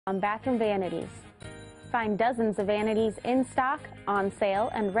On bathroom vanities. Find dozens of vanities in stock, on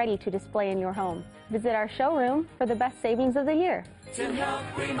sale, and ready to display in your home. Visit our showroom for the best savings of the year. To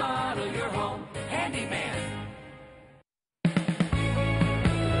help remodel your home, Handyman.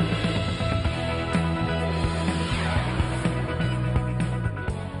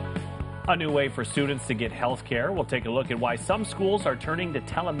 A new way for students to get health care. We'll take a look at why some schools are turning to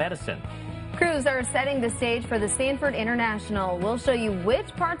telemedicine. Crews are setting the stage for the Stanford International. We'll show you which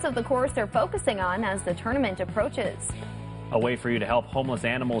parts of the course they're focusing on as the tournament approaches. A way for you to help homeless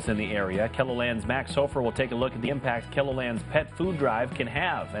animals in the area. KELOLAND's Max Hofer will take a look at the impact KELOLAND's Pet Food Drive can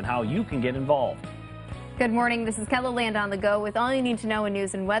have and how you can get involved. Good morning. This is KELOLAND on the go with all you need to know in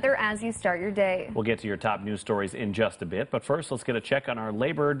news and weather as you start your day. We'll get to your top news stories in just a bit, but first let's get a check on our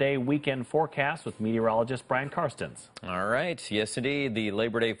Labor Day weekend forecast with meteorologist Brian Karstens. All right. Yes, indeed. The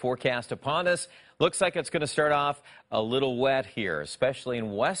Labor Day forecast upon us. Looks like it's going to start off a little wet here, especially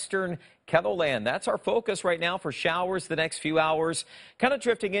in western KELOLAND. That's our focus right now for showers the next few hours. Kind of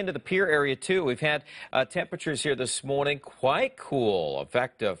drifting into the pier area, too. We've had temperatures here this morning quite cool. In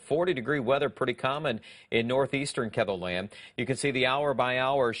fact, 40-degree weather pretty common in northeastern KELOLAND. You can see the hour by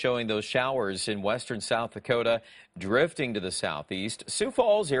hour showing those showers in western South Dakota drifting to the southeast. Sioux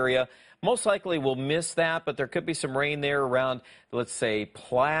Falls area most likely will miss that, but there could be some rain there around, let's say,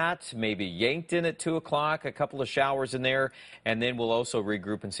 Platte, maybe Yankton at 2 o'clock, a couple of showers in there, and then we'll also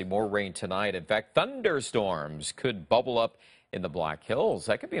regroup and see more rain tonight. In fact, thunderstorms could bubble up in the Black Hills.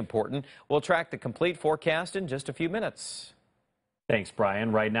 That could be important. We'll track the complete forecast in just a few minutes. Thanks,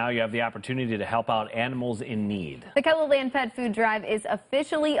 Brian. Right now, you have the opportunity to help out animals in need. The KELOLAND Pet Food Drive is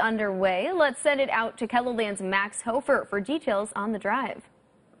officially underway. Let's send it out to KELOLAND's Max Hofer for details on the drive.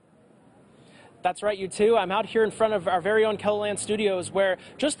 That's right, you too. I'm out here in front of our very own KELOLAND studios where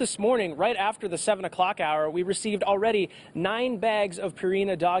just this morning, right after the 7 o'clock hour, we received already 9 bags of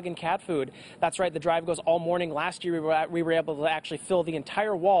Purina dog and cat food. That's right, the drive goes all morning. Last year, we were able to actually fill the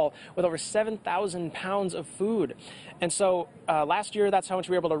entire wall with over 7,000 pounds of food. And so last year, that's how much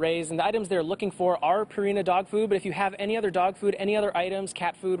we were able to raise. And the items they're looking for are Purina dog food. But if you have any other dog food, any other items,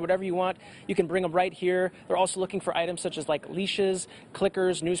 cat food, whatever you want, you can bring them right here. They're also looking for items such as like leashes,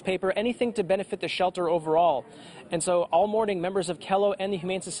 clickers, newspaper, anything to benefit the shelter overall. And so all morning, members of KELO and the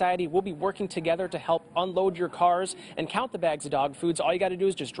Humane Society will be working together to help unload your cars and count the bags of dog foods. All you got to do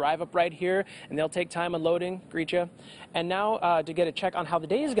is just drive up right here, and they'll take time unloading, greet you. And now to get a check on how the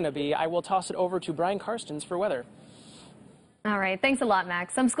day is going to be, I will toss it over to Brian Karstens for weather. All right. Thanks a lot,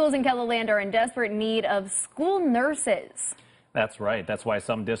 Max. Some schools in KELOLAND are in desperate need of school nurses. That's right. That's why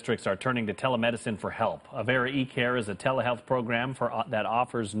some districts are turning to telemedicine for help. Avera eCare is a telehealth program that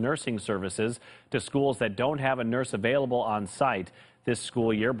offers nursing services to schools that don't have a nurse available on site. This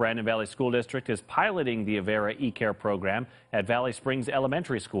school year, Brandon Valley School District is piloting the Avera eCare program at Valley Springs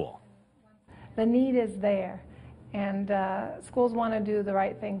Elementary School. The need is there, and schools want to do the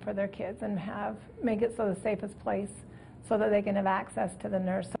right thing for their kids and make it so the safest place so that they can have access to the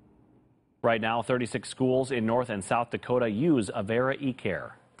nurse. Right now, 36 schools in North and South Dakota use Avera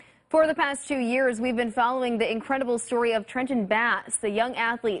eCare. For the past 2 years, we've been following the incredible story of Trenton Bass, the young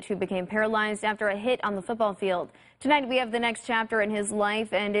athlete who became paralyzed after a hit on the football field. Tonight, we have the next chapter in his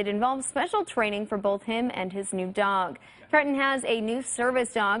life, and it involves special training for both him and his new dog. Trenton has a new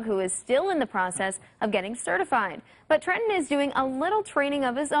service dog who is still in the process of getting certified. But Trenton is doing a little training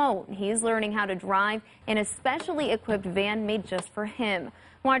of his own. He's learning how to drive in a specially equipped van made just for him.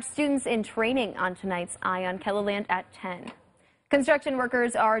 Watch students in training on tonight's Eye on KELOLAND at 10. Construction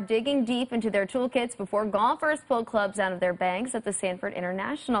workers are digging deep into their toolkits before golfers pull clubs out of their bags at the Stanford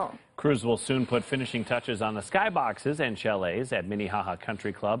International. Crews will soon put finishing touches on the skyboxes and chalets at Minnehaha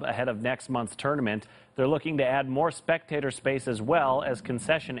Country Club ahead of next month's tournament. They're looking to add more spectator space as well as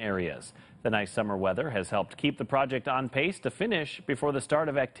concession areas. The nice summer weather has helped keep the project on pace to finish before the start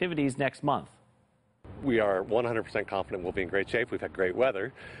of activities next month. We are 100% confident we'll be in great shape. We've had great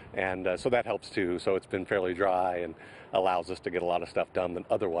weather, and so that helps too. So it's been fairly dry and allows us to get a lot of stuff done that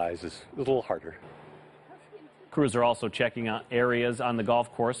otherwise is a little harder. Crews are also checking out areas on the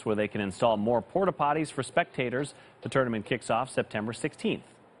golf course where they can install more porta potties for spectators. The tournament kicks off September 16th.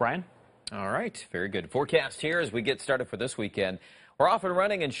 Brian? All right. Very good. Forecast here as we get started for this weekend. We're off and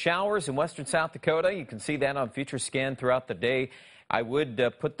running in showers in western South Dakota. You can see that on Future Scan throughout the day. I would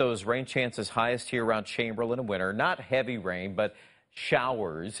put those rain chances highest here around Chamberlain and Winter. Not heavy rain, but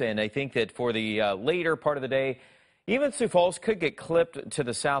showers. And I think that for the later part of the day, Even Sioux Falls could get clipped to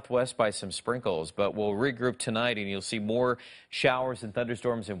the southwest by some sprinkles, but we'll regroup tonight and you'll see more showers and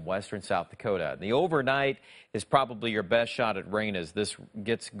thunderstorms in western South Dakota. The overnight is probably your best shot at rain as this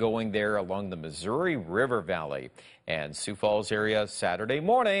gets going there along the Missouri River Valley. And Sioux Falls area Saturday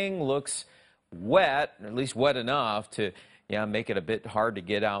morning looks wet, at least wet enough to make it a bit hard to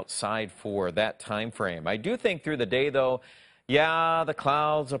get outside for that time frame. I do think through the day, though, the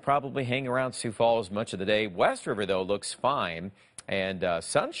clouds will probably hang around Sioux Falls much of the day. West River, though, looks fine, and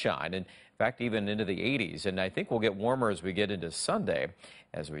sunshine, and in fact, even into the 80s. And I think we'll get warmer as we get into Sunday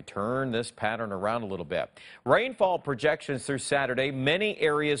as we turn this pattern around a little bit. Rainfall projections through Saturday. Many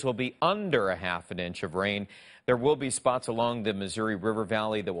areas will be under a half an inch of rain. There will be spots along the Missouri River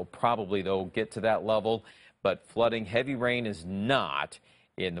Valley that will probably, though, get to that level. But flooding, heavy rain is not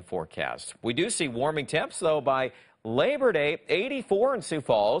in the forecast. We do see warming temps, though, by Labor Day, 84 in Sioux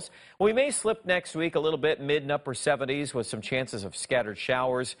Falls. We may slip next week a little bit, mid and upper 70s with some chances of scattered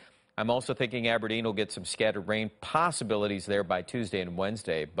showers. I'm also thinking Aberdeen will get some scattered rain possibilities there by Tuesday and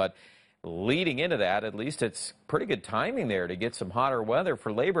Wednesday. But leading into that, at least it's pretty good timing there to get some hotter weather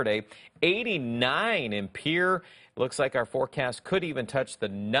for Labor Day. 89 in Pierre. Looks like our forecast could even touch the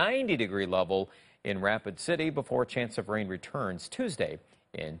 90-degree level in Rapid City before a chance of rain returns Tuesday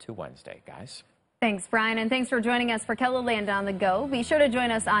into Wednesday, guys. Thanks, Brian, and thanks for joining us for KELOLAND on the Go. Be sure to join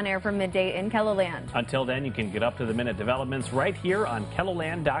us on air from midday in KELOLAND. Until then, you can get up-to-the-minute developments right here on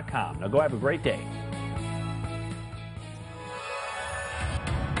KELOLAND.com. Now go have a great day.